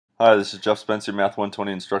Hi, this is Jeff Spencer, Math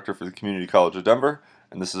 120 instructor for the Community College of Denver,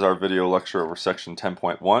 and this is our video lecture over section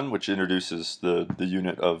 10.1, which introduces the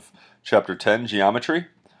unit of chapter 10, geometry.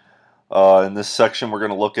 In this section, we're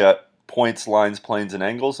going to look at points, lines, planes, and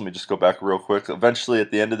angles. Let me just go back real quick. Eventually,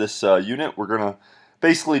 at the end of this unit, we're going to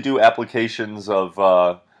basically do applications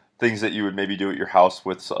of things that you would maybe do at your house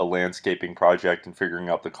with a landscaping project and figuring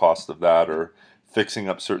out the cost of that, or fixing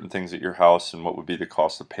up certain things at your house and what would be the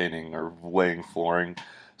cost of painting or laying flooring.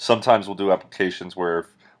 Sometimes we'll do applications where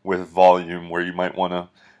with volume, where you might want to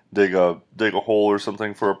dig a hole or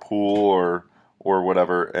something for a pool or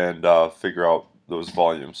whatever, and figure out those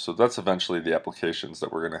volumes. So that's eventually the applications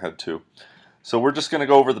that we're going to head to. So we're just going to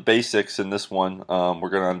go over the basics in this one. We're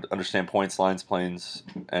going to understand points, lines, planes,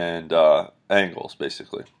 and angles,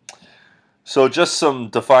 basically. So just some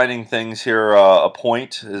defining things here. A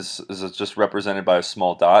point is just represented by a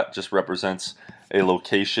small dot. Just represents a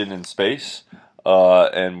location in space.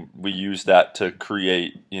 And we use that to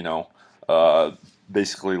create,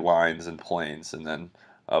 basically lines and planes, and then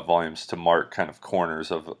volumes to mark kind of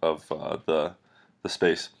corners of the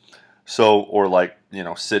space. So, or like,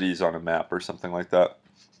 cities on a map or something like that.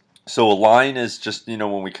 So a line is just,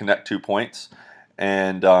 when we connect 2 points,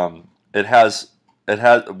 and we're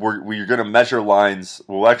going to measure lines.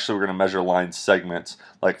 Well, actually, we're going to measure line segments,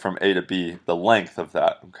 like from A to B, the length of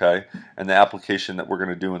that, okay? And the application that we're going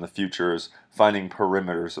to do in the future is finding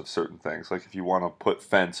perimeters of certain things. Like if you want to put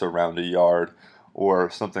fence around a yard or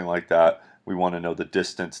something like that, we want to know the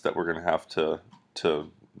distance that we're going to have to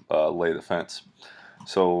lay the fence.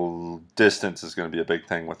 So distance is going to be a big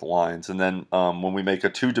thing with lines. And then when we make a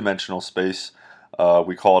two-dimensional space,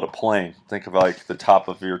 we call it a plane. Think of like the top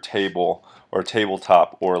of your table or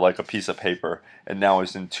tabletop, or like a piece of paper, and now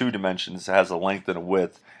it's in 2 dimensions. It has a length and a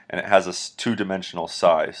width, and it has a 2-dimensional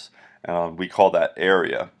size. We call that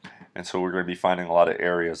area. And so we're going to be finding a lot of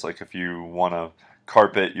areas, like if you want to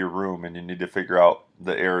carpet your room and you need to figure out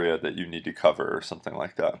the area that you need to cover or something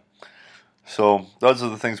like that. So those are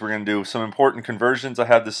the things we're going to do. Some important conversions. I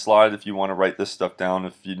have this slide if you want to write this stuff down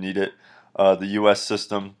if you need it. The U.S.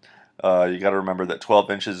 system, you got to remember that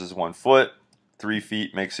 12 inches is 1 foot, 3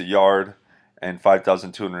 feet makes a yard, and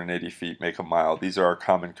 5,280 feet make a mile. These are our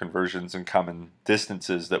common conversions, and common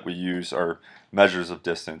distances that we use are measures of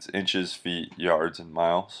distance: inches, feet, yards, and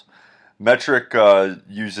miles. Metric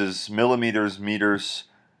uses millimeters,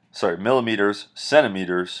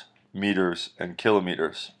 centimeters, meters, and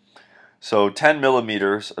kilometers. So 10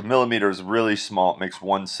 millimeters, a millimeter is really small. It makes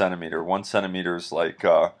 1 centimeter. 1 centimeter is like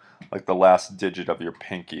the last digit of your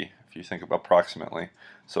pinky, if you think about approximately.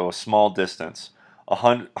 So a small distance.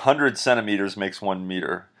 100 centimeters makes 1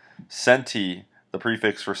 meter. Centi, the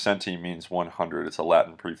prefix for centi means 100. It's a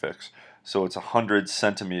Latin prefix. So it's 100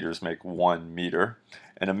 centimeters make 1 meter.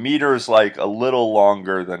 And a meter is like a little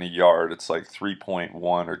longer than a yard. It's like 3.1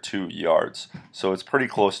 or 2 yards. So it's pretty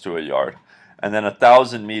close to a yard. And then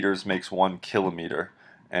 1,000 meters makes 1 kilometer.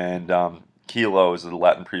 And kilo is the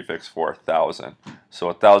Latin prefix for 1,000. So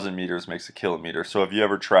 1,000 meters makes a kilometer. So if you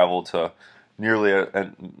ever travel to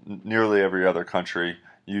nearly every other country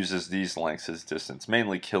uses these lengths as distance,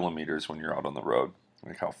 mainly kilometers when you're out on the road,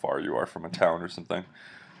 like how far you are from a town or something.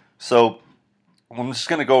 So I'm just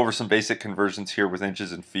going to go over some basic conversions here with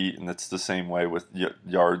inches and feet, and it's the same way with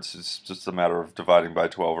yards. It's just a matter of dividing by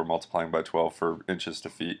 12 or multiplying by 12 for inches to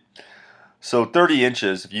feet. So 30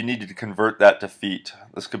 inches, if you needed to convert that to feet,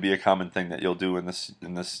 this could be a common thing that you'll do in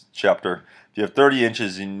this chapter. If you have 30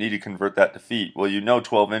 inches and you need to convert that to feet, well,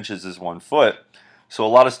 12 inches is 1 foot. So a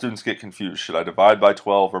lot of students get confused. Should I divide by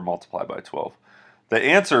 12 or multiply by 12? The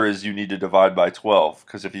answer is you need to divide by 12,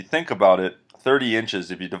 because if you think about it, 30 inches,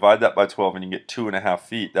 if you divide that by 12 and you get 2.5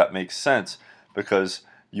 feet, that makes sense, because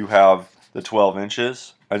you have the 12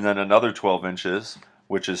 inches and then another 12 inches,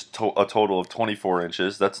 which is a total of 24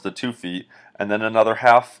 inches. That's the 2 feet. And then another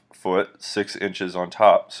half foot, 6 inches on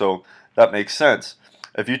top. So that makes sense.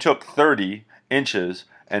 If you took 30 inches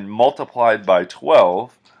and multiplied by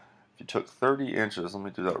 12, if you took 30 inches, let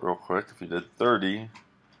me do that real quick. If you did 30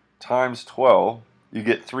 times 12, you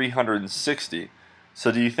get 360.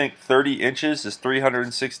 So do you think 30 inches is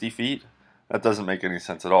 360 feet? That doesn't make any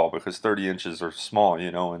sense at all, because 30 inches are small,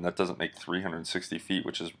 and that doesn't make 360 feet,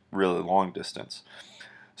 which is really long distance.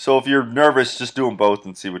 So if you're nervous, just do them both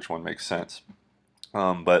and see which one makes sense.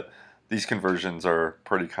 But these conversions are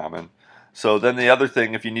pretty common. So then the other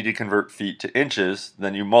thing, if you need to convert feet to inches,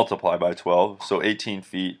 then you multiply by 12. So 18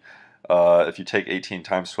 feet, if you take 18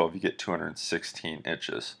 times 12, you get 216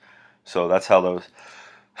 inches. So that's how those,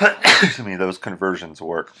 those conversions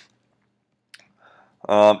work.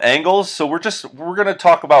 Angles. So we're going to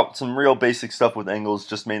talk about some real basic stuff with angles,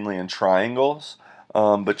 just mainly in triangles.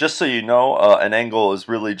 But just so you know, an angle is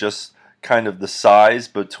really just kind of the size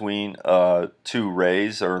between two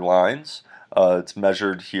rays or lines. It's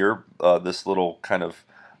measured here. This little kind of,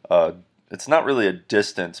 it's not really a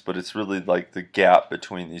distance, but it's really like the gap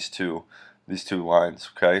between these two lines.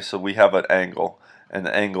 Okay, so we have an angle, and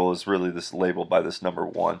the angle is really this labeled by this number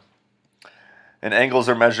 1. And angles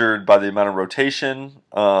are measured by the amount of rotation.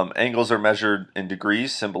 Angles are measured in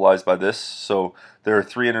degrees, symbolized by this. So there are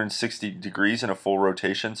 360 degrees in a full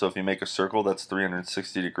rotation. So if you make a circle, that's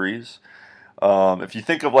 360 degrees. If you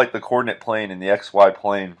think of like the coordinate plane and the XY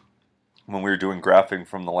plane, when we were doing graphing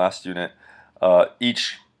from the last unit,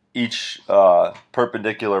 each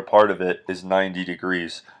perpendicular part of it is 90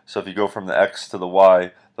 degrees. So if you go from the X to the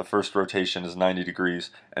Y, the first rotation is 90 degrees,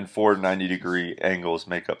 and 4 90-degree angles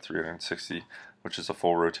make up 360, which is a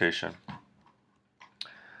full rotation.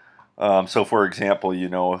 So for example, you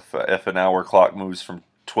know, if an hour clock moves from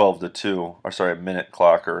 12 to 2, or sorry, a minute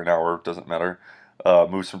clock or an hour, doesn't matter,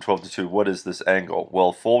 moves from 12 to 2, what is this angle?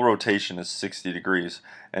 Well, full rotation is 60 degrees,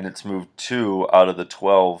 and it's moved 2 out of the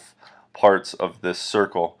 12 parts of this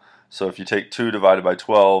circle. So if you take 2 divided by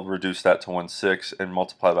 12, reduce that to 1/6, and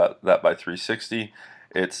multiply that by 360,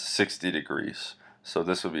 it's 60 degrees. So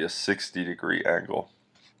this would be a 60-degree angle.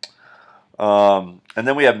 And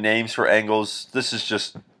then we have names for angles. This is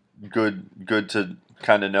just good to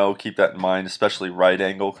kind of know. Keep that in mind, especially right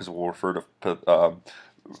angle, because we'll refer to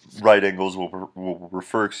right angles. We'll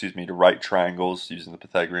refer, to right triangles using the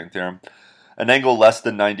Pythagorean theorem. An angle less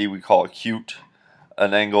than 90 we call acute.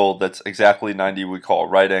 An angle that's exactly 90 we call a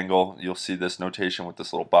right angle. You'll see this notation with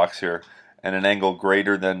this little box here. And an angle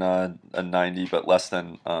greater than a 90 but less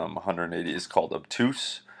than 180 is called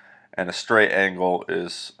obtuse. And a straight angle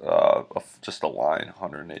is just a line,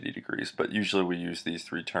 180 degrees. But usually we use these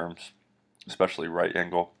 3 terms, especially right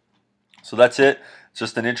angle. So that's it. It's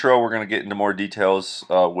just an intro. We're going to get into more details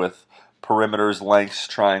with perimeters, lengths,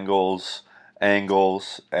 triangles,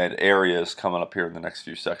 angles, and areas coming up here in the next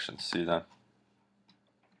few sections. See you then.